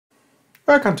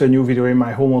Welcome to a new video in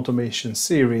my home automation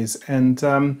series, and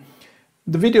the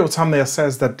video thumbnail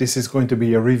says that this is going to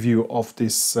be a review of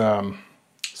this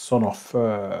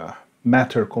Sonoff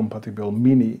Matter compatible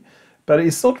Mini, but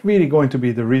it's not really going to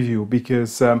be the review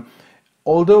because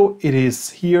although it is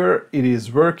here, it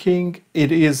is working,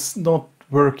 it is not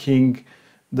working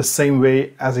the same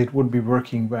way as it would be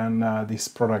working when this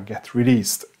product gets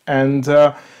released. And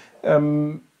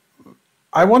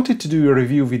I wanted to do a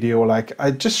review video, like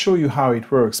I just show you how it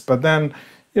works, but then,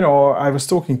 you know, I was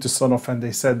talking to Sonoff and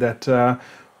they said that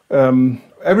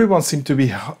everyone seemed to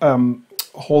be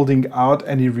holding out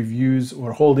any reviews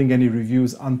or holding any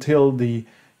reviews until the,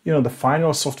 you know, the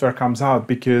final software comes out,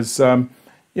 because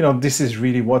you know, this is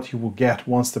really what you will get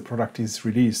once the product is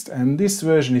released, and this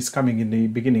version is coming in the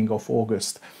beginning of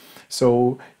August.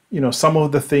 So, you know, some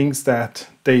of the things that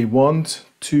they want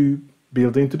to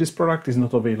build into this product is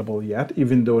not available yet,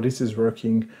 even though this is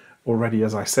working already,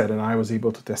 as I said, and I was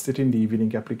able to test it in the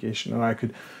EV-Link application, and I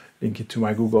could link it to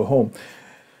my Google Home.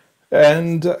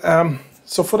 And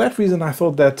so for that reason, I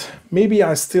thought that maybe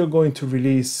I'm still going to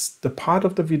release the part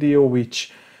of the video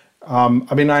which,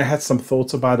 I mean, I had some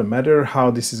thoughts about the Matter,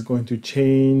 how this is going to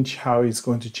change, how it's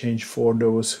going to change for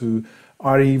those who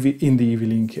are in the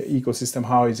EV-Link ecosystem,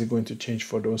 how is it going to change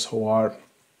for those who are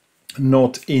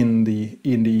not in the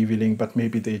EV-Link, but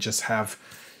maybe they just have,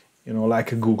 you know,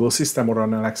 like a Google system or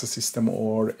an Alexa system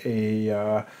or a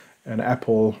an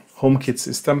Apple HomeKit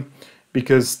system.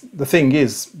 Because the thing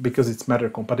is, because it's Matter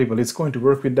compatible, it's going to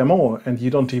work with them all, and you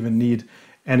don't even need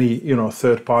any, you know,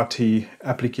 third-party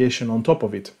application on top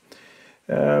of it.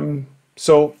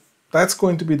 So that's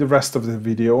going to be the rest of the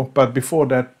video, but before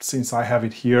that, since I have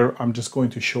it here, I'm just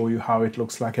going to show you how it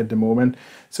looks like at the moment.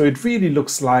 So it really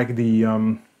looks like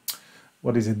the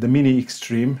what is it, the Mini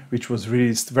Extreme, which was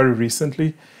released very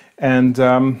recently. And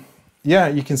yeah,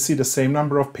 you can see the same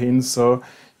number of pins. So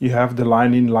you have the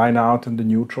line in, line out, and the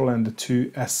neutral, and the two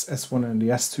S1 and the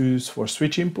S2s for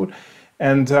switch input.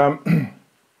 And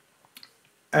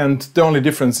and the only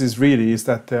difference is really is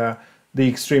that the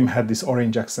Extreme had this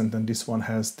orange accent and this one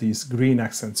has this green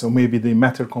accent. So maybe the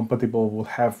Matter compatible will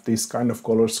have this kind of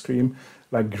color scheme,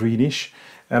 like greenish.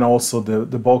 And also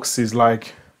the box is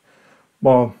like,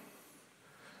 well,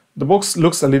 the box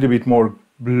looks a little bit more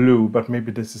blue, but maybe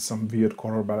this is some weird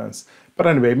color balance. But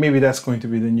anyway, maybe that's going to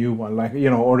be the new one. Like, you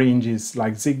know, orange is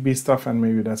like Zigbee stuff, and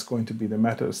maybe that's going to be the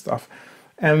Matter stuff.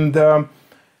 And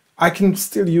I can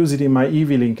still use it in my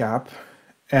EV-Link app.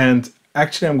 And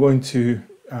actually, I'm going to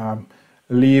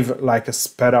leave like a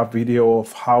sped up video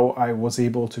of how I was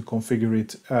able to configure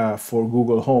it for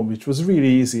Google Home, which was really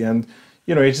easy. And,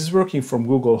 you know, it is working from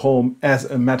Google Home as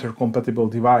a Matter compatible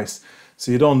device.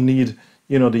 So you don't need,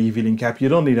 you know, the EV-Link app, you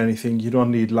don't need anything, you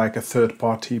don't need like a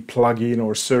third-party plugin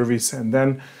or service. And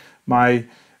then my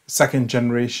second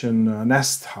generation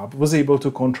Nest Hub was able to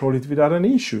control it without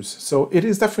any issues. So it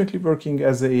is definitely working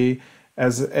as a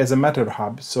Matter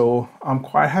hub. So I'm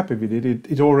quite happy with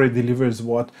it. It already delivers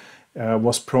what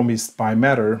was promised by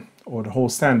Matter or the whole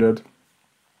standard.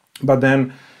 But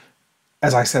then,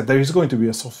 as I said, there is going to be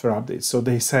a software update. So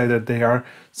they say that they are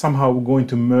somehow going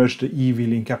to merge the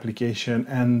EV-Link application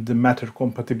and the Matter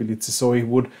compatibility, so it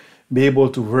would be able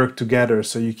to work together.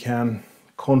 So you can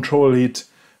control it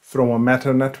from a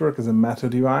Matter network as a Matter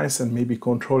device, and maybe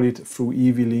control it through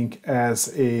EV-Link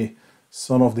as a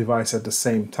Sonoff device at the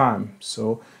same time.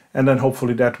 So, and then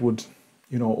hopefully that would,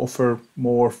 you know, offer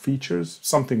more features,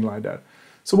 something like that.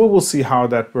 So we will see how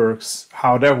that works,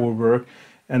 how that will work.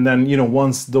 And then, you know,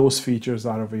 once those features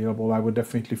are available, I would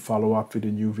definitely follow up with a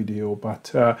new video.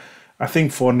 But I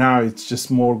think for now, it's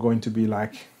just more going to be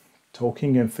like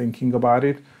talking and thinking about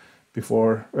it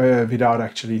before, without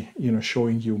actually, you know,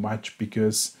 showing you much,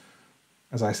 because,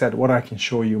 as I said, what I can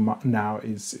show you now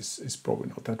is probably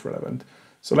not that relevant.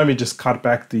 So let me just cut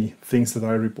back the things that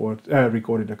I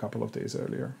recorded a couple of days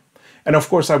earlier. And of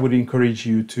course, I would encourage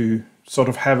you to sort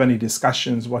of have any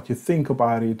discussions, what you think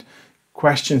about it,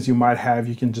 questions you might have,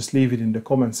 you can just leave it in the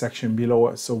comment section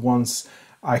below. So once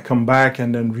I come back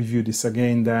and then review this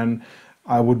again, then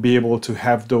I would be able to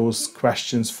have those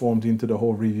questions formed into the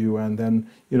whole review, and then,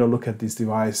 you know, look at this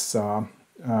device, you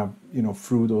know,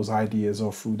 through those ideas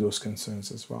or through those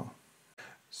concerns as well.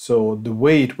 So the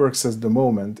way it works at the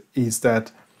moment is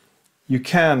that you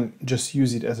can just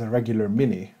use it as a regular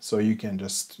Mini. So you can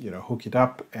just, you know, hook it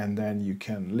up and then you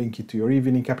can link it to your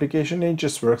EV-Link application, and it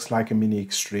just works like a Mini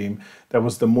Extreme. That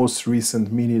was the most recent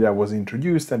Mini that was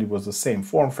introduced, and it was the same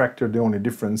form factor. The only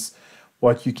difference,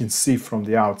 what you can see from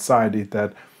the outside, is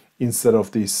that instead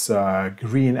of this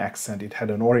green accent, it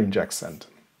had an orange accent.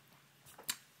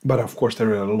 But of course, there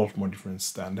are a lot more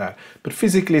difference than that. But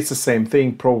physically, it's the same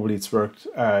thing. Probably it's worked.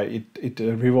 It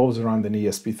revolves around an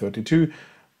ESP32,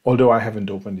 although I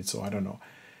haven't opened it, so I don't know.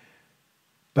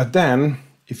 But then,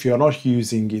 if you're not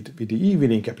using it with the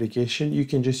EV-Link application, you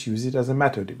can just use it as a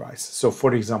Matter device. So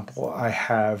for example, I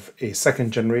have a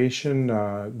second generation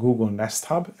Google Nest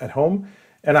Hub at home,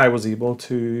 and I was able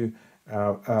to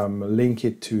link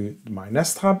it to my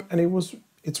Nest Hub, and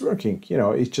it's working. You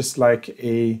know, it's just like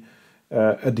a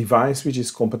device which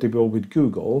is compatible with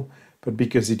Google, but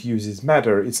because it uses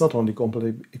Matter, it's not only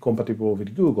compatible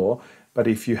with Google, but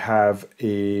if you have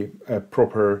a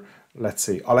proper, let's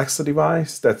say, Alexa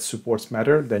device that supports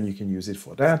Matter, then you can use it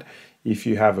for that. If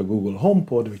you have a Google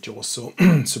HomePod, which also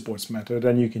supports Matter,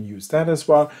 then you can use that as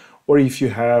well. Or if you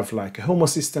have like a Home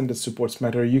Assistant that supports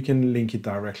Matter, you can link it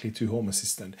directly to Home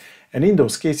Assistant. And in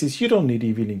those cases, you don't need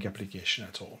EV-Link application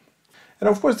at all. And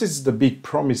of course, this is the big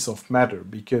promise of Matter,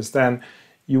 because then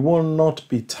you will not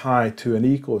be tied to an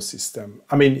ecosystem.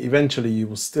 I mean, eventually you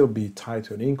will still be tied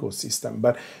to an ecosystem,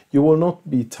 but you will not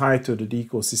be tied to the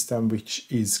ecosystem which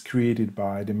is created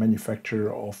by the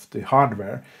manufacturer of the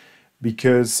hardware,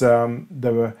 because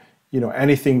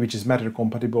anything which is Matter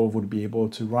compatible would be able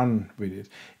to run with it.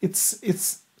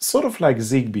 It's sort of like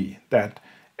Zigbee, that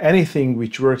anything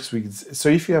which works with, so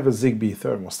if you have a Zigbee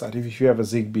thermostat, if you have a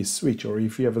Zigbee switch, or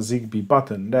if you have a Zigbee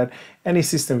button, that any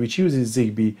system which uses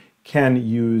Zigbee can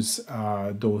use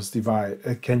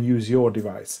can use your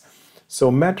device. So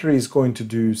Matter is going to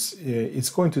do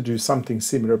something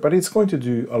similar, but it's going to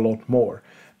do a lot more.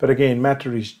 But again,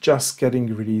 Matter is just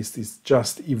getting released, it's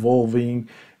just evolving,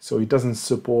 so it doesn't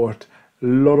support a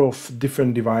lot of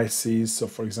different devices. So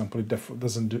for example, it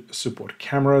doesn't support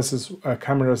cameras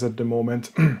at the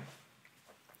moment.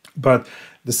 But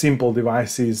the simple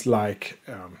devices like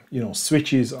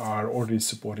switches are already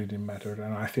supported in Matter,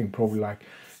 and I think probably like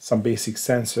some basic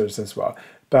sensors as well.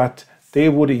 But they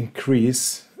would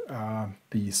increase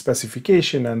the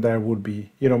specification, and there would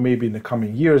be, maybe in the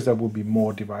coming years, there would be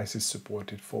more devices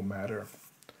supported for Matter.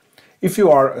 If you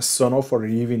are a Sonoff or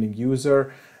an EV-Link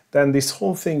user, then this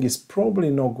whole thing is probably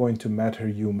not going to matter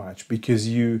you much, because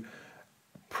you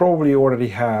probably already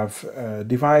have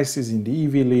devices in the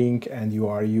EV-Link, and you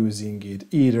are using it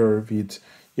either with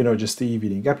just the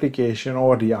EV-Link application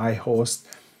or the iHost.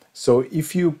 So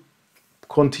if you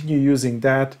continue using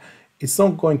that, it's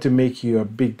not going to make you a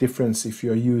big difference if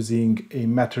you're using a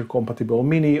Matter compatible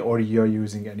Mini or you're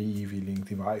using any EV-Link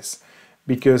device,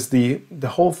 because the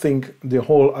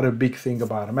whole other big thing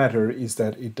about Matter is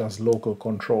that it does local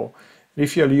control.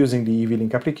 If you're using the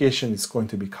EV-Link application, it's going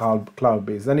to be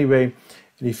cloud-based anyway.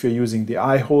 And if you're using the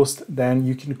iHost, then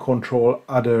you can control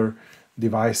other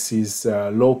devices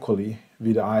locally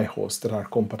with the iHost that are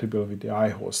compatible with the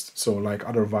iHost, so like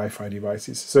other Wi-Fi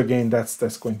devices. So again,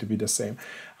 that's going to be the same.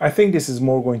 I think this is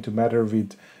more going to matter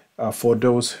with for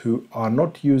those who are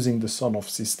not using the Sonoff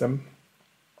system.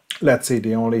 Let's say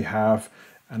they only have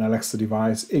an Alexa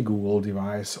device, a Google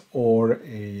device, or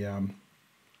an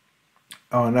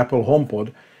Apple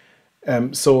HomePod.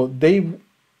 So they,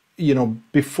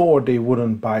 before they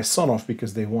wouldn't buy Sonoff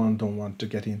because they don't want to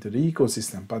get into the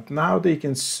ecosystem. But now they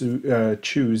can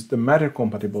choose the Matter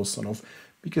compatible Sonoff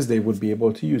because they would be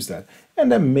able to use that.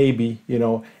 And then maybe,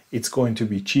 it's going to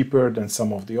be cheaper than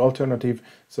some of the alternative.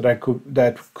 So that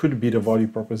could be the value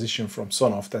proposition from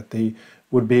Sonoff, that they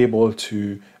would be able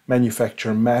to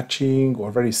manufacture matching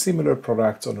or very similar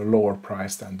products on a lower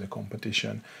price than the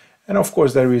competition. And of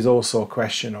course, there is also a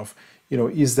question of,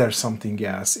 is there something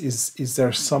else? Is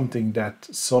there something that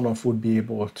Sonoff would be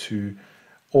able to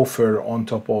offer on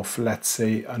top of, let's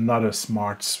say, another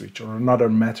smart switch or another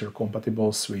Matter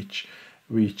compatible switch,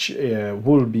 which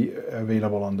will be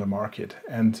available on the market?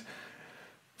 And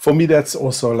for me, that's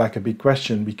also like a big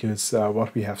question, because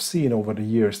what we have seen over the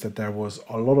years, that there was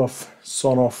a lot of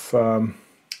Sonoff,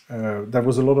 there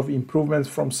was a lot of improvements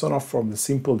from Sonoff from the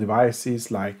simple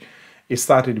devices, like it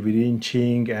started with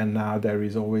inching, and now there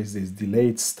is always this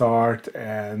delayed start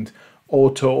and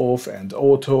auto off and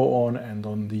auto on, and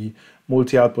on the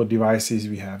multi-output devices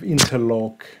we have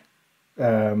interlock,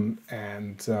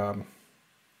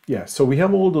 yeah, so we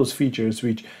have all those features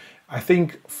which I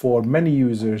think for many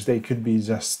users they could be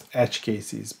just edge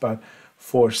cases, but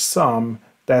for some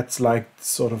that's like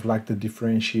sort of like the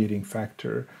differentiating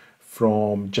factor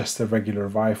from just a regular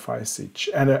Wi-Fi switch.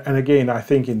 And again, I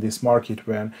think in this market,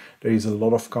 when there is a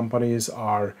lot of companies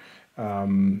are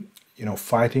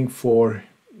fighting for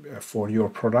your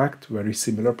product, very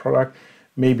similar product,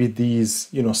 maybe these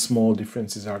small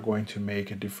differences are going to make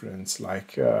a difference.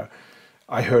 Like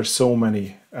I heard so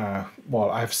many,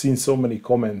 I've seen so many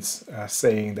comments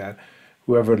saying that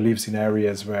whoever lives in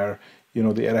areas where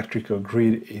the electrical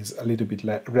grid is a little bit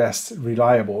less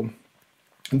reliable.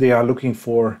 They are looking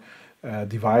for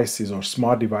devices or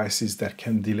smart devices that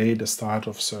can delay the start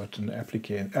of certain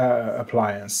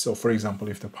appliance. So for example,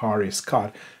 if the power is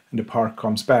cut and the power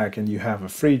comes back and you have a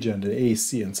fridge and an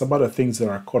AC and some other things that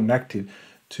are connected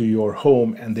to your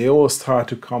home and they all start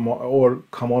to come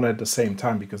on at the same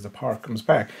time because the power comes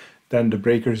back, then the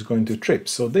breaker is going to trip.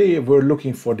 So they were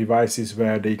looking for devices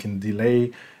where they can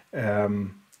delay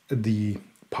the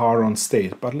power on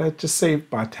state, but let's just say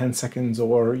by 10 seconds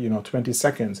or 20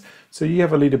 seconds. So you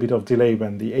have a little bit of delay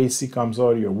when the AC comes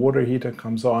on, your water heater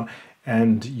comes on,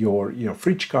 and your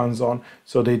fridge comes on,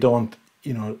 so they don't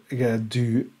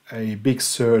do a big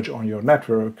surge on your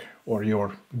network or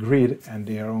your grid, and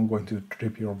they are going to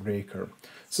trip your breaker.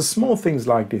 So small things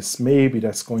like this, maybe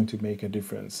that's going to make a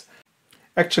difference.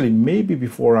 Actually, maybe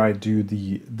before I do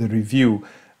the review,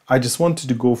 I just wanted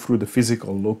to go through the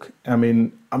physical look. I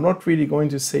mean, I'm not really going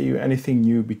to say you anything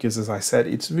new because, as I said,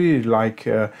 it's really like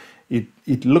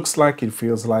it looks like, it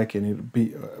feels like, and it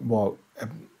be well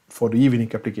for the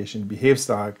evening application, it behaves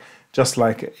like just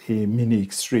like a mini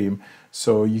Extreme.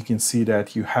 So you can see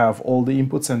that you have all the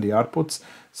inputs and the outputs.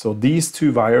 So these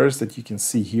two wires that you can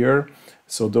see here,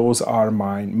 so those are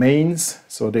my mains.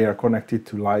 So they are connected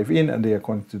to live in and they are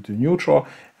connected to neutral.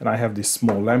 And I have this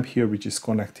small lamp here, which is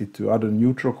connected to other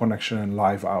neutral connection and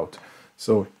live out.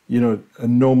 So, a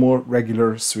normal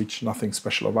regular switch, nothing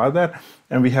special about that.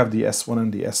 And we have the S1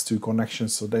 and the S2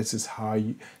 connections. So this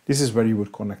is where you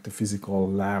would connect a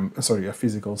physical a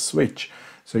physical switch.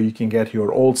 So you can get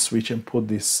your old switch and put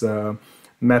this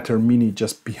Matter Mini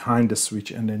just behind the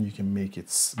switch, and then you can make it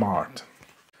smart.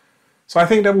 So I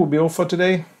think that will be all for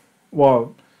today.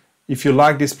 Well, if you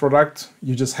like this product,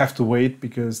 you just have to wait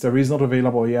because there is not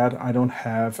available yet. I don't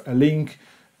have a link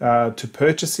to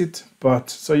purchase it, but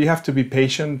so you have to be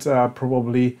patient,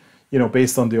 probably,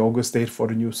 based on the August date for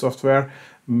the new software.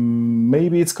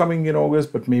 Maybe it's coming in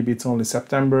August, but maybe it's only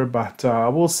September, but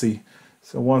we'll see.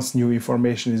 So once new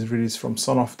information is released from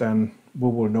Sonoff, then we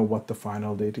will know what the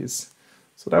final date is.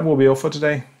 So that will be all for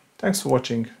today. Thanks for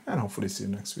watching and hopefully see you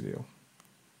in the next video.